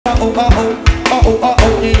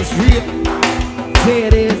and it's real. There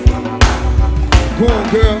it is. Go on,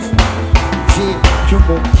 girls. Yeah, come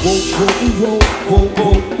on. Whoa,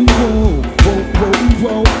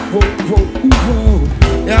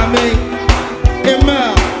 yeah, I mean,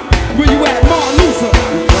 ML, where you at, Martin Luther?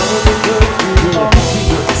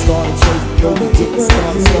 Started chasing,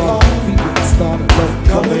 started,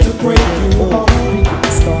 coming to break you all.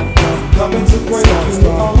 Coming to break you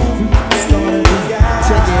all.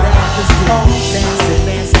 Check it out, let's go.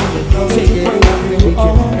 Nasty, check it out,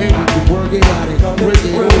 and we can work it out and break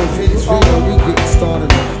it over. Finish real, we get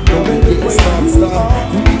started. We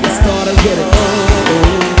get started, get it.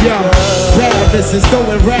 Yo, Rabbits is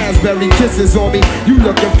throwing raspberry kisses on me. You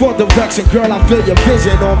looking for direction, girl, I feel your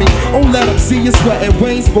vision on me. Don't let them see you sweating, we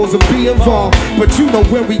ain't supposed to be involved. But you know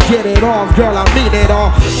when we get it off, girl, I mean it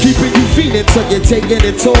all. Keeping you feeling till you're taking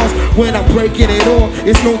it tours. When I'm breaking it off,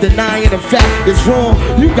 it's no denying the fact it's wrong.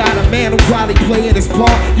 You got a man who probably playing his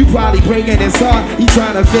part. You probably breaking his heart. He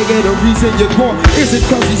trying to figure the reason you're gone. Is it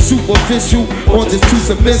cause he's superficial or just too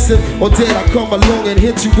submissive? Or did I come along and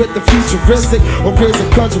hit you with the futuristic? Or is it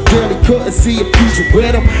cause you really couldn't see a future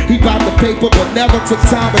with him? He bought the paper but never took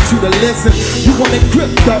time with you to listen. You want it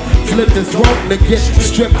gripped up, flipped his throat to get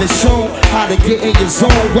stripped and shown how to get in your zone.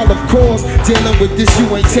 Well, of course, dealing with this you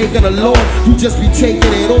ain't taking alone. You just be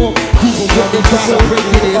taking it off. You gon' run and try to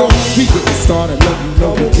breaking it off. We getting started, let you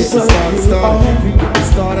know we getting started. We getting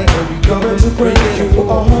started and we coming to break it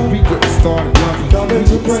off. We getting started, love you. Coming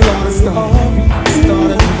to break it off. We getting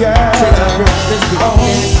started, check out real, let's get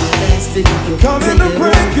nasty. Coming to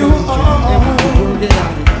break you off. And we can work it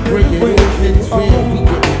out and break it off. It's real, we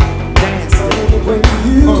getting nasty.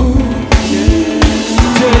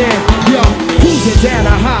 Yo, cruising down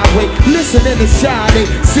the highway, listening to Sade,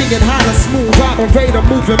 singing how the smooth operator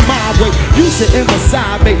moving my way. You sitting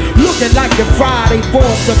beside me, looking like your Friday.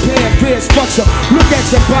 Balls to pan, beer structure, look at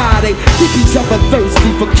your body. Keep each other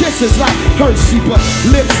thirsty for kisses like Hershey, but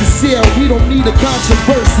lips are sealed, we don't need a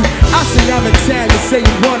controversy. I say I'm Italian, say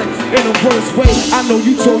you want it in a worse way. I know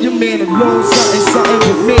you told your man to load something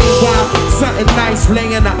with me. While something nice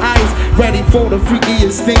laying the ice, ready for the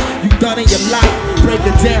freakiest thing you done in your life. Break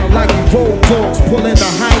it down like you roll dogs, pulling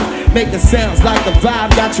the height, making sounds like the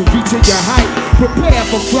vibe got you reaching your height. Prepare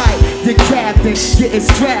for flight, your captain getting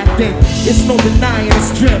strapped in. It's no denying the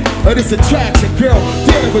strength of this attraction, girl.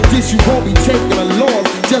 Dealing with this, you won't be taking a loss,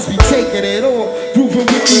 just be taking it all. Grooving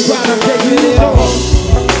with you while I'm taking it all.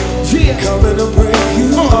 Yeah, coming to break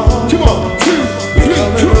you off. Come on, 2, 3,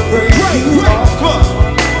 coming to break you off.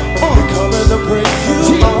 Coming to break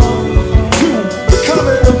you off. 2,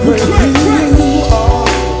 coming to break you off.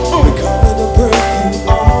 Coming to break you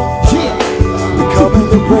off. Yeah, coming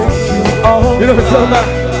to break you off. You know what I'm talking about?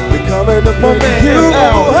 We're coming to break you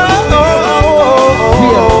off.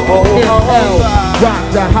 Rock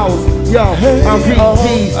the house. Yo, I'm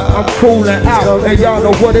VG, I'm cooling out, and y'all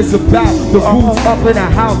know what it's about. The roots up in the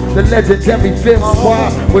house, the legendary Fifth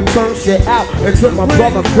Squad will turn shit out until my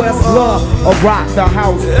brother Questlove will rock the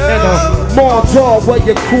house. And a more jaw where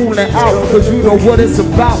you're cooling out, cause you know what it's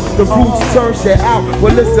about. The roots turn shit out.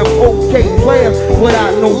 Well, it's an okay player,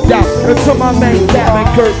 without no doubt. Until my man Captain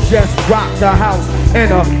Kirk just rock the house.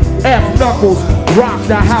 And F Knuckles rock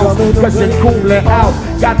the house, cause you're cooling out.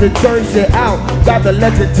 Got the turn shit out, got the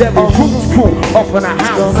legendary Roots crew up in the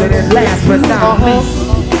house. And then last but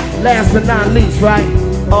not least, right?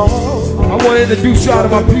 I want to introduce y'all to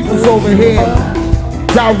my peoples over here,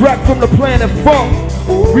 direct from the planet Funk.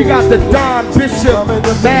 We got the Don Bishop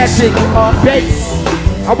Magic Bass.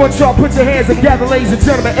 I want y'all put your hands together, ladies and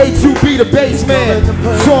gentlemen. HUB the bass man,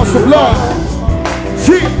 show some love.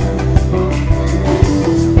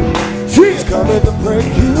 She's coming to break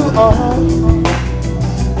you off.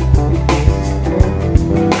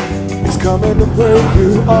 Coming to break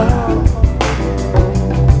you off.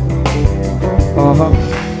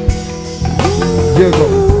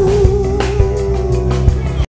 Jiggle.